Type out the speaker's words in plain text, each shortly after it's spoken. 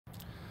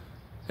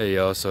Hey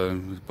y'all, so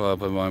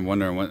probably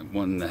wondering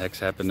what in the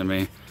heck's happened to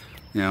me.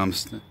 You know,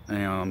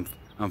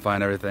 I'm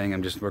fine, everything.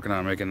 I'm just working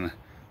on making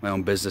my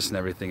own business and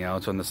everything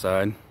else on the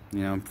side. You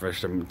know,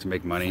 fresh to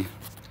make money.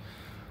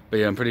 But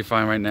yeah, I'm pretty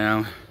fine right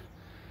now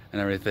and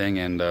everything,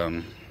 and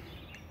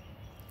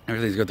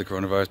everything's good with the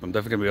coronavirus. But I'm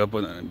definitely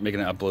gonna be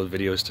making upload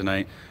videos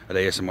tonight at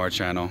the ASMR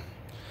channel,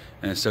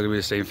 and it's still gonna be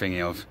the same thing.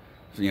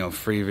 You know,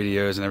 free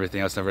videos and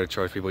everything else. Never to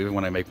charge people, even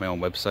when I make my own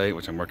website,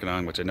 which I'm working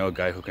on. Which I know a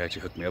guy who can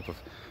actually hook me up with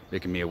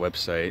making me a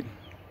website.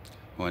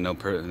 Well, I know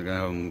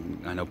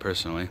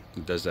personally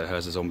who does that,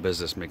 has his own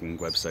business making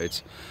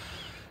websites.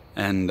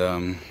 And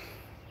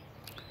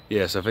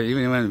yeah, so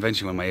even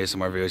eventually when my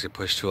ASMR videos get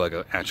pushed to like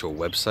an actual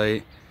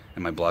website,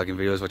 and my blogging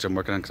videos, which I'm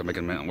working on, because I'm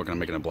working on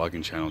making a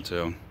blogging channel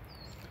too,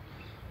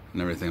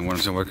 and everything.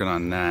 Once I'm working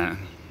on that,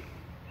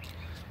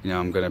 you know,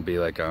 I'm gonna be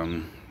like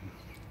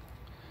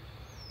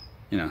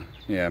you know,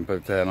 yeah,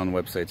 put that on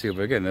the website too.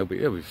 But again, it'll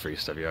be free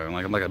stuff. You know,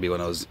 I'm not gonna be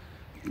one of those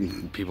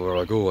people who are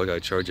like, oh, I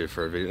gotta charge you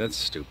for a video. That's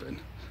stupid.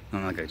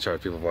 I'm not gonna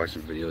charge people for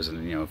watching videos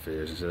and, you know,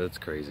 videos and shit. That's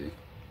crazy.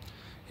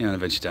 You know,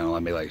 eventually down the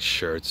line, I made like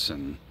shirts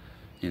and,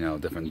 you know,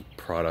 different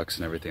products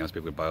and everything else.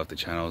 People could buy off the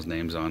channels,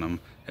 names on them.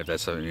 If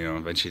that's something, you know,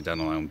 eventually down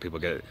the line when people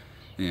get,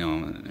 you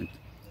know,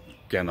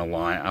 get on the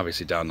line,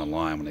 obviously down the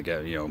line when they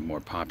get, you know,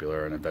 more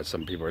popular, and if that's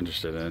something people are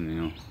interested in,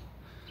 you know,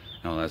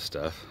 and all that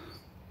stuff.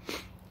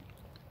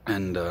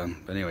 And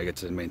but anyway, get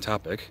to the main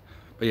topic.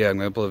 But yeah, I'm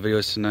gonna upload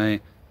videos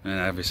tonight, and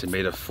I obviously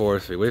May the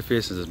 4th. Be with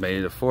you since it's May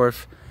the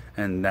 4th.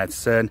 And that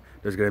said,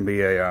 there's gonna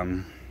be a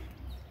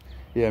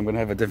yeah, I'm gonna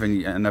have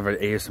another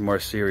ASMR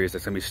series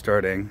that's gonna be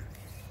starting,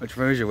 which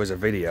usually was a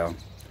video.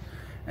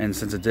 And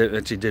since it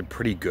actually did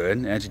pretty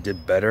good, it actually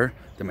did better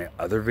than my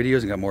other videos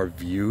and got more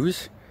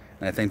views.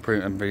 And I think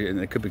and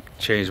it could be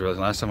changed. But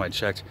last time I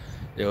checked,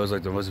 it was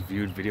like the most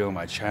viewed video on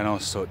my channel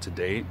to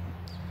date.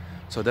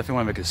 So I definitely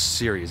want to make a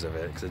series of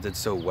it because it did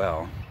so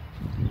well.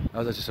 I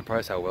was actually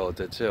surprised how well it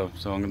did too.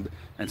 So and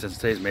since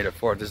today's May the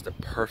 4th, this is the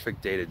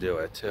perfect day to do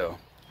it too.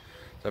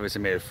 So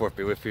obviously May the 4th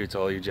be with you to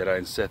all you Jedi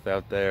and Sith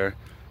out there,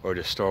 or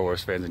just Star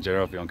Wars fans in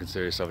general. If you don't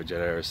consider yourself a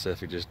Jedi or a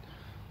Sith, you just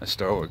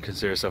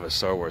consider yourself a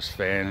Star Wars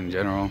fan in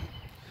general.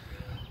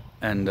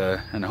 And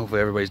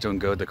hopefully everybody's doing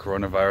good with the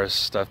coronavirus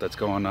stuff that's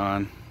going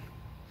on.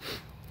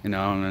 You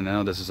know, and I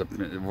know this is a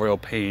royal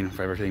pain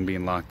for everything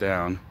being locked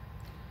down,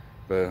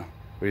 but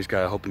we just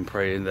gotta hope and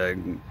pray that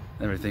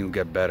everything will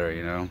get better,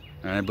 you know.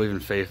 And I believe in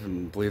faith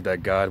and believe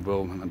that God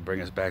will bring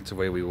us back to the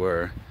way we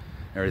were,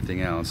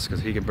 everything else,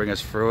 because He can bring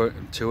us through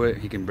it.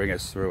 He can bring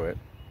us through it.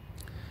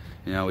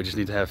 You know, we just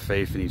need to have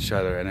faith in each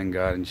other and in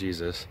God and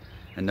Jesus,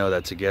 and know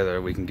that together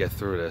we can get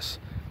through this.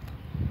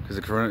 Because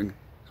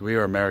we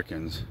are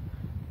Americans,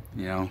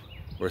 you know,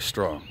 we're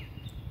strong.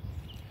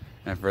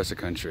 And for the rest of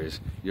countries,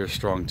 you're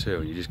strong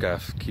too. You just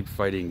gotta keep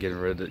fighting, get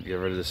rid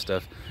of this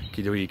stuff.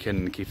 Keep doing what you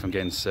can to keep from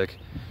getting sick.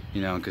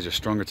 You know, because you're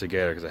stronger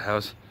together.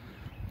 Because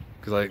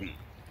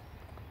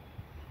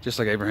just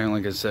like Abraham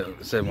Lincoln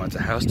said once,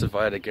 a house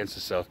divided against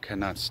itself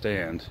cannot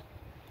stand.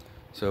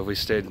 So if we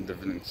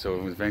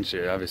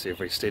eventually, obviously, if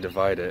we stay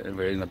divided and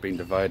we end up being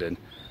divided,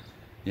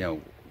 you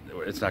know,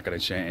 it's not going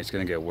to change. It's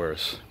going to get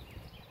worse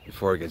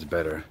before it gets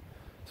better.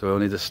 So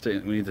we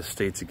need to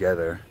stay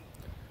together,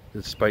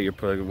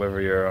 despite whatever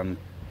your you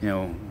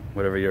know,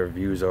 whatever your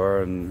views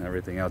are and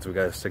everything else. We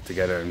got to stick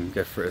together and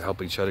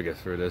help each other get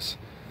through this.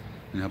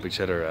 And help each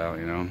other out,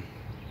 you know.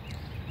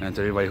 And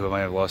to anybody who might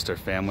have lost their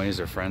families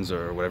or friends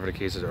or whatever the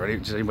case is, or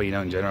just anybody you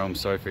know in general, I'm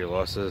sorry for your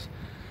losses,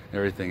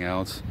 everything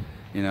else,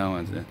 you know,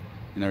 and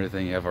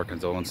everything. You have our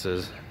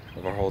condolences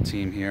of our whole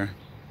team here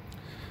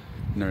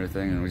and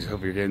everything. And we just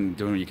hope you're doing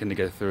what you can to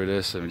get through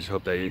this, and we just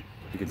hope that you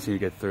continue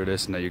to get through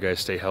this, and that you guys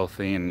stay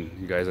healthy, and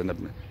you guys that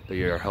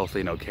you're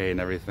healthy and okay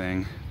and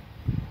everything.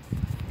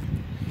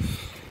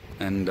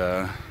 And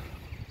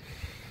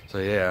so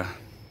yeah.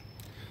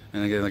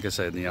 And again, like I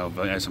said, you know,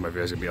 some of my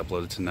videos are gonna be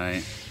uploaded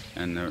tonight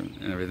and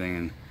everything.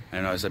 And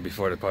I know I said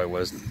before that probably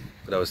was,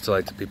 but I was still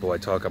like the people I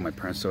talk on my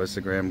personal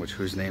Instagram,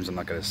 whose names I'm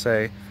not gonna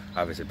say.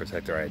 Obviously,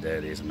 protect their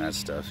identities and that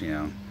stuff, you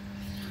know,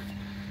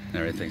 and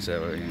everything.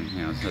 So you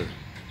know, so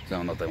I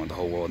don't know if they want the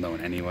whole world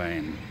knowing anyway,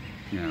 and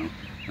you know,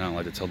 I don't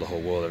like to tell the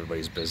whole world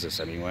everybody's business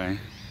anyway,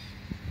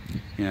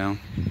 you know.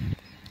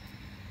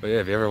 But yeah,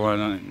 if you ever want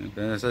to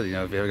know, I said, you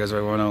know, if you guys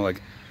ever want to know,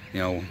 like, you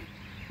know,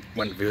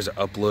 when videos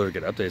are uploaded,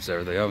 get updates and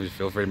everything, obviously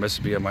feel free to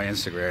message me on my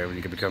Instagram, and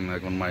you can become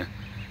like one of my,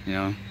 you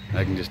know,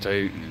 I can just tell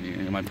you,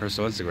 my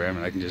personal Instagram,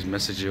 and I can just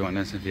message you on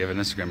this if you have an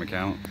Instagram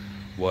account,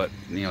 what,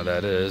 you know,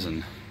 that is.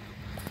 And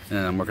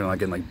I'm working on like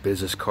getting like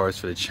business cards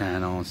for the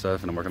channel and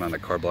stuff, and I'm working on the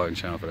car blogging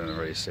channel, but I didn't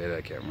already say that,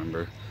 I can't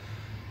remember.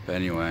 But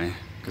anyway,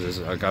 because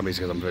I'm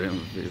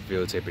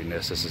videotaping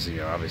this is, you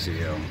know, obviously,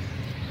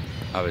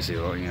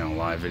 you know,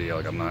 live video,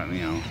 like I'm not,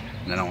 you know,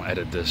 and I don't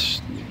edit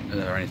this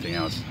or anything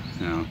else,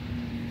 you know.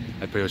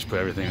 I pretty much put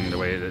everything the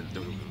way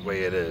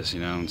it is, you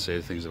know, and say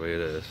things the way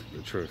it is,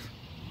 the truth.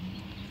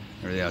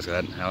 Everything else,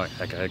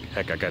 heck,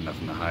 I got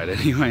nothing to hide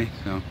anyway.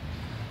 So,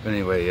 but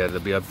anyway, yeah,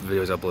 there'll be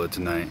videos uploaded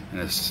tonight,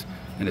 and this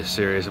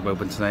series will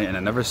open tonight, and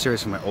another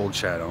series from my old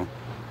channel,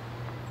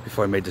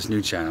 before I made this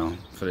new channel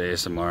for the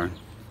ASMR.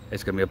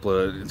 It's gonna be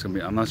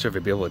uploaded. I'm not sure if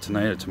it'll be uploaded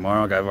tonight or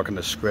tomorrow. I gotta work on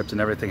the script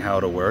and everything, how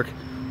it'll work.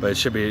 But it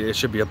should be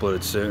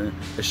uploaded soon.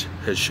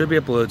 It should be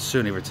uploaded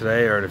soon, either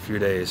today or in a few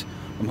days.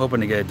 I'm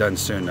hoping to get it done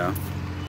soon though.